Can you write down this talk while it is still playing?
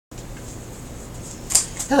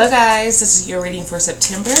Hello guys, this is your reading for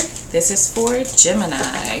September. This is for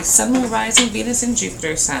Gemini, Sun, Moon, Rising, Venus, and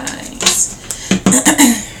Jupiter signs.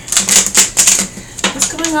 What's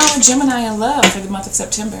going on with Gemini and love for the month of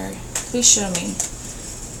September? Please show me.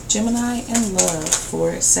 Gemini and love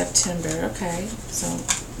for September. Okay, so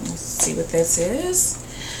let's see what this is.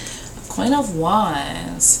 Queen of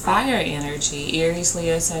Wands, fire energy, Aries,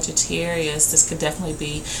 Leo, Sagittarius. This could definitely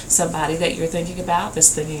be somebody that you're thinking about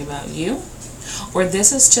that's thinking about you. Or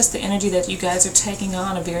this is just the energy that you guys are taking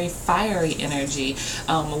on, a very fiery energy,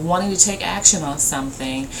 wanting to take action on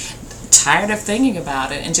something, tired of thinking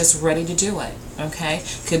about it and just ready to do it. Okay,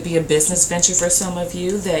 could be a business venture for some of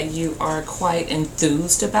you that you are quite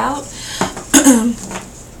enthused about.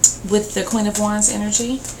 With the Queen of Wands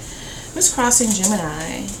energy, who's crossing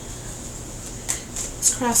Gemini?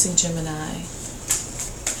 Who's crossing Gemini?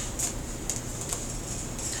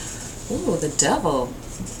 Ooh, the Devil.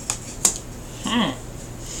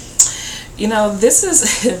 You know, this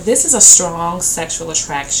is a strong sexual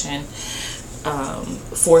attraction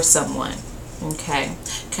for someone. Okay,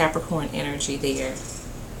 Capricorn energy there.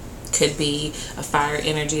 Could be a fire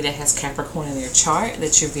energy that has Capricorn in their chart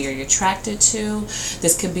that you're very attracted to.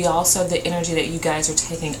 This could be also the energy that you guys are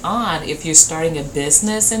taking on if you're starting a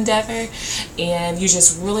business endeavor and you're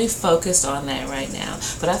just really focused on that right now.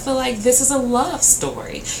 But I feel like this is a love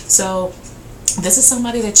story. So this is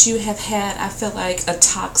somebody that you have had, I feel like, a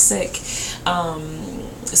toxic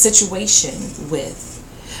situation with.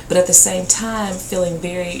 But at the same time, feeling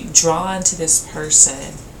very drawn to this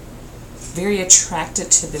person. Very attracted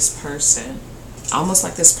to this person. Almost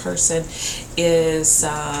like this person is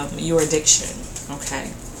your addiction. Okay.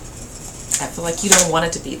 I feel like you don't want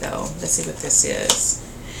it to be, though. Let's see what this is.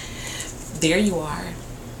 There you are.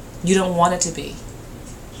 You don't want it to be.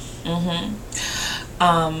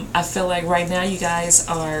 I feel like right now you guys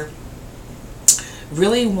are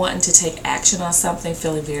really wanting to take action on something,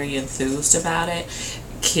 feeling very enthused about it,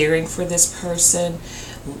 caring for this person,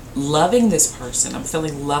 loving this person. I'm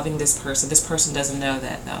feeling loving this person. This person doesn't know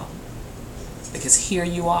that, though, because here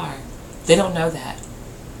you are. They don't know that.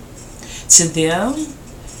 To them,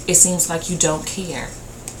 it seems like you don't care,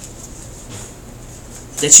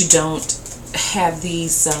 that you don't have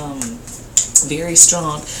these very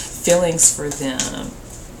strong feelings for them.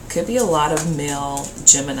 Could be a lot of male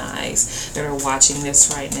Geminis that are watching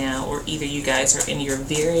this right now, or either you guys are in your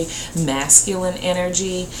very masculine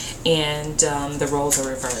energy and the roles are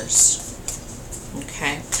reversed.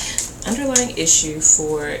 Okay, underlying issue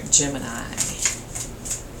for Gemini.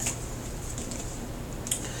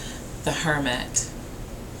 The Hermit.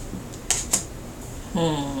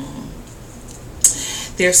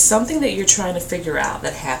 There's something that you're trying to figure out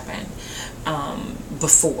that happened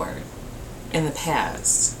before, in the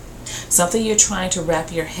past. Something you're trying to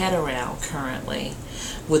wrap your head around currently,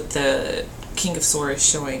 with the King of Swords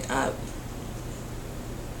showing up.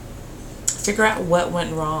 Figure out what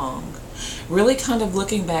went wrong. Really kind of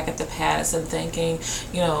looking back at the past and thinking,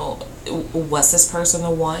 you know, was this person the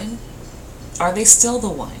one? Are they still the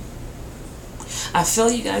one? I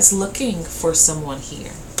feel you guys looking for someone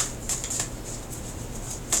here.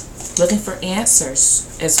 Looking for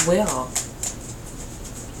answers as well.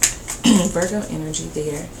 Virgo energy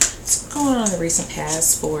there. What's going on in the recent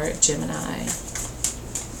past for Gemini?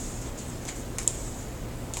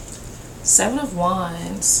 Seven of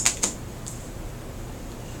Wands.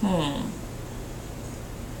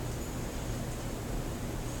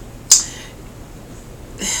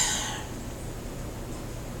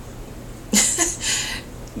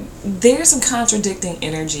 There's some contradicting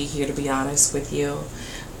energy here, to be honest with you.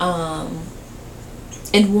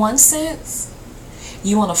 In one sense,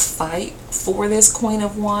 you want to fight for this Queen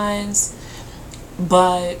of Wands,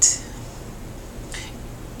 but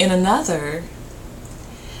in another,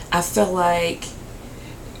 I feel like,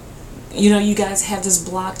 you know, you guys have this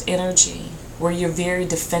blocked energy where you're very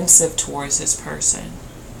defensive towards this person.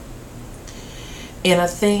 And I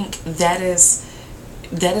think that is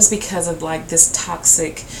because of like this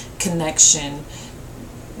toxic connection,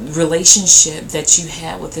 relationship that you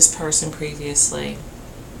had with this person previously.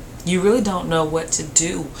 You really don't know what to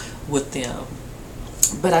do with them.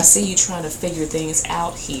 But I see you trying to figure things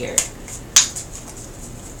out here.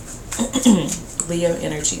 Leo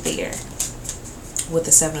energy there with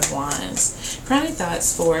the Seven of Wands. Crowning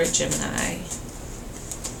thoughts for Gemini.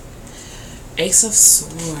 Ace of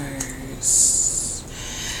Swords.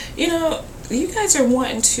 You know, you guys are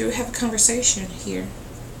wanting to have a conversation here.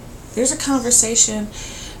 There's a conversation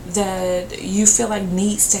that you feel like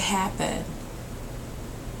needs to happen.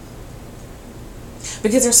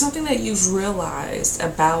 Because there's something that you've realized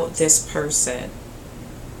about this person.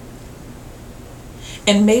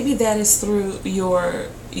 And maybe that is through your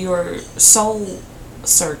soul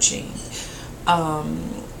searching,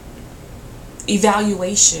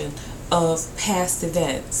 evaluation of past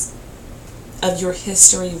events, of your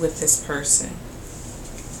history with this person.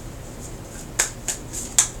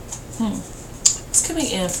 It's coming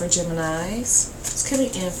in for Geminis. It's coming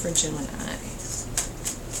in for Geminis.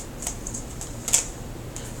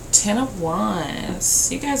 10 of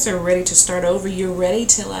Wands. You guys are ready to start over. You're ready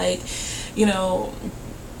to, like, you know,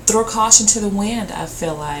 throw caution to the wind, I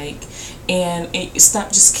feel like. And stop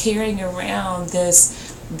just carrying around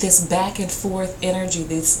this back and forth energy,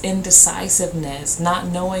 this indecisiveness, not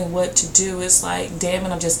knowing what to do. It's like, damn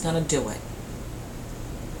it, I'm just gonna do it.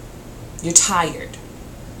 You're tired.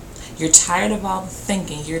 You're tired of all the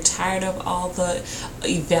thinking. You're tired of all the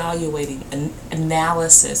evaluating and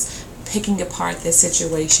analysis, picking apart this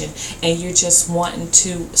situation, and you're just wanting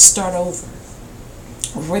to start over.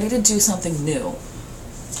 Ready to do something new.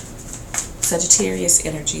 Sagittarius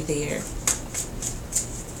energy there.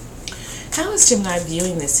 How is Gemini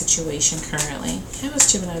viewing this situation currently? How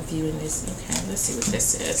is Gemini viewing this? Okay, let's see what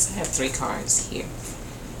this is. I have 3 cards here.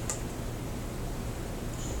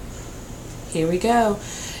 Here we go.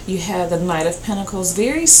 You have the Knight of Pentacles.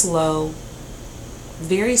 Very slow,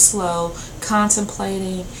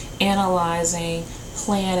 contemplating, analyzing,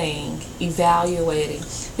 planning, evaluating.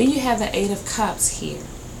 Then you have the 8 of Cups here.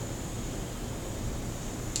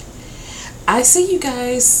 I see you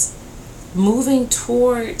guys moving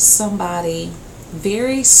towards somebody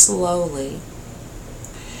very slowly,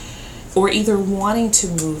 or either wanting to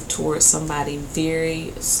move towards somebody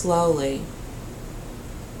very slowly.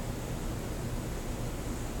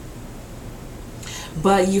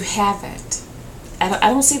 But you haven't. I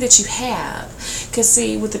don't see that you have. Because,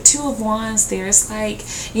 see, with the 2 of Wands there, it's like,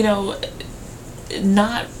 you know,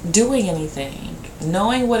 not doing anything.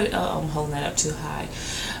 Knowing what it... Oh, I'm holding that up too high.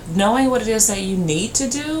 Knowing what it is that you need to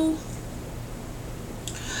do.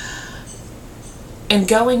 And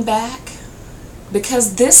going back.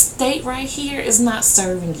 Because this state right here is not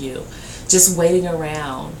serving you. Just waiting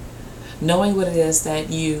around. Knowing what it is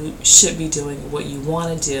that you should be doing, what you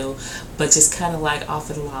want to do, but just kind of like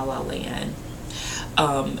off in la la land.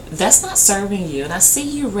 That's not serving you. And I see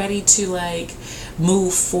you ready to, like,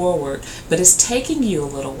 move forward, but it's taking you a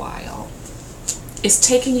little while. It's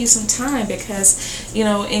taking you some time because, you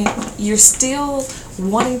know, and you're still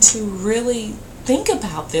wanting to really think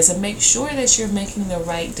about this and make sure that you're making the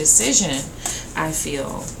right decision, I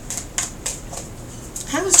feel.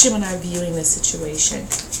 How is Gemini viewing this situation?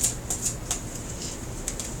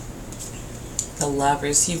 The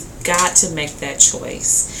Lovers. You've got to make that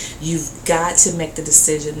choice. You've got to make the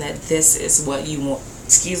decision that this is what you want.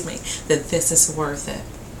 Excuse me. That this is worth it.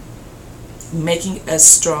 Making a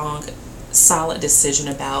strong, solid decision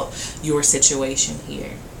about your situation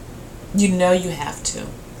here. You know you have to,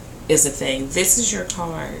 is the thing. This is your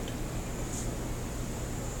card.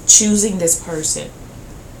 Choosing this person.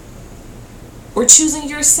 Or choosing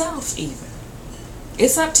yourself even.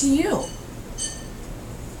 It's up to you.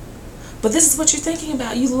 But this is what you're thinking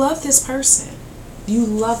about. You love this person. You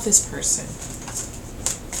love this person.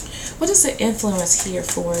 What is the influence here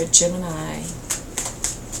for Gemini?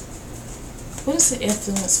 What is the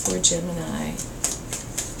influence for Gemini?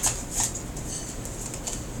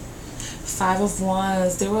 5 of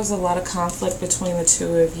Wands. There was a lot of conflict between the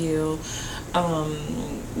 2 of you.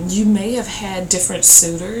 You may have had different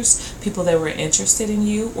suitors, people that were interested in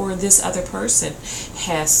you, or this other person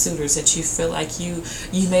has suitors that you feel like you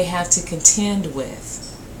may have to contend with.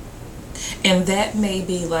 And that may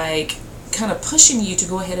be like kind of pushing you to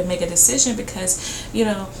go ahead and make a decision because, you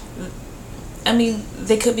know, I mean,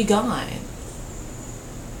 they could be gone.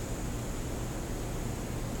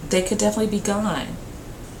 They could definitely be gone.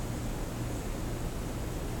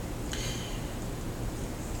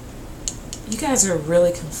 You guys are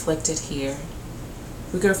really conflicted here.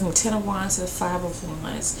 We go from 10 of Wands to the 5 of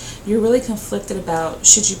Wands. You're really conflicted about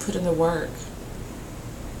should you put in the work.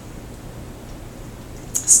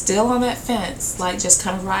 Still on that fence, like just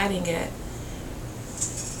kind of riding it.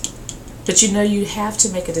 But you know you have to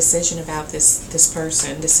make a decision about this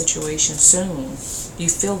person, this situation soon. You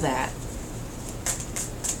feel that.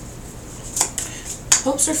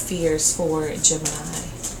 Hopes or fears for Gemini?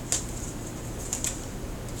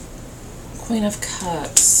 Queen of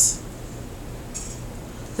Cups.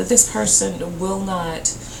 That this person will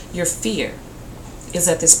not, your fear is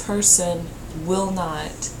that this person will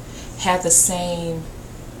not have the same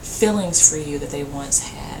feelings for you that they once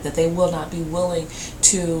had, that they will not be willing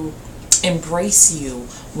to embrace you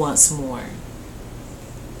once more.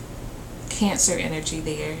 Cancer energy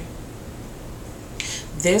there.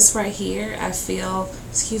 This right here, I feel,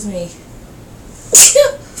 excuse me,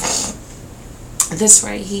 this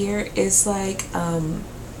right here is like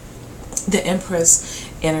the Empress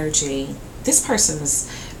energy. This person is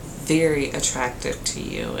very attractive to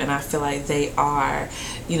you, and I feel like they are,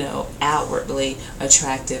 you know, outwardly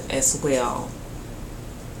attractive as well.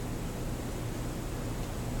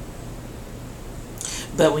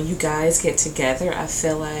 But when you guys get together, I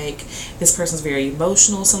feel like this person's very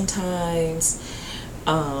emotional sometimes.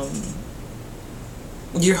 Um,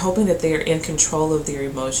 you're hoping that they're in control of their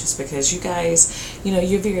emotions, because you guys, you know,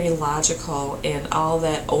 you're very logical, and all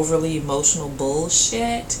that overly emotional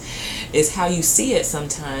bullshit is how you see it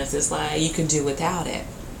sometimes. It's like you can do without it.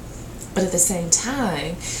 But at the same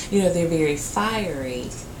time, you know, they're very fiery,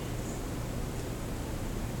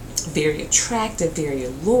 very attractive, very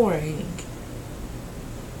alluring.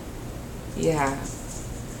 Yeah.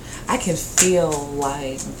 I can feel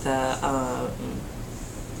like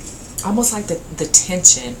almost like the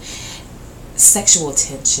tension, sexual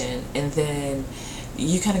tension, and then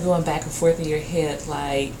you kind of going back and forth in your head,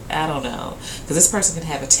 like, I don't know, because this person can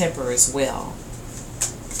have a temper as well.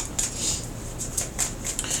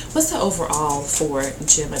 What's the overall for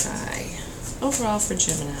Gemini? Overall for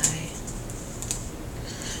Gemini.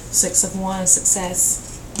 Six of Wands, success,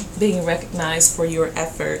 being recognized for your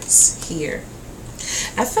efforts here.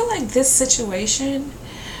 I feel like this situation,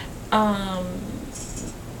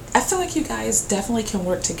 I feel like you guys definitely can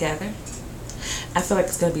work together. I feel like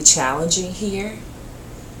it's going to be challenging here,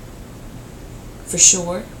 for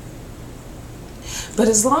sure. But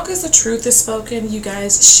as long as the truth is spoken, you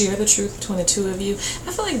guys share the truth between the two of you,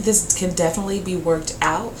 I feel like this can definitely be worked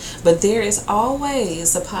out. But there is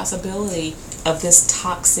always the possibility of this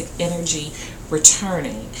toxic energy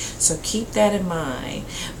returning. So keep that in mind.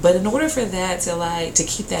 But in order for that to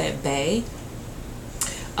keep that at bay,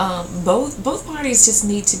 both parties just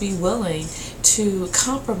need to be willing to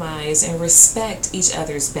compromise and respect each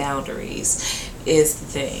other's boundaries is the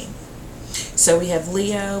thing. So we have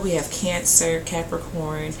Leo, we have Cancer,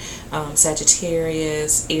 Capricorn,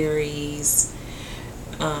 Sagittarius, Aries,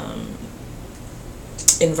 and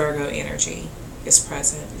Virgo energy is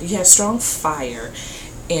present. You have strong fire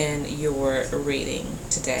in your reading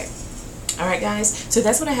today. All right, guys. So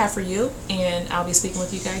that's what I have for you, and I'll be speaking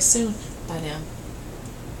with you guys soon. Bye now.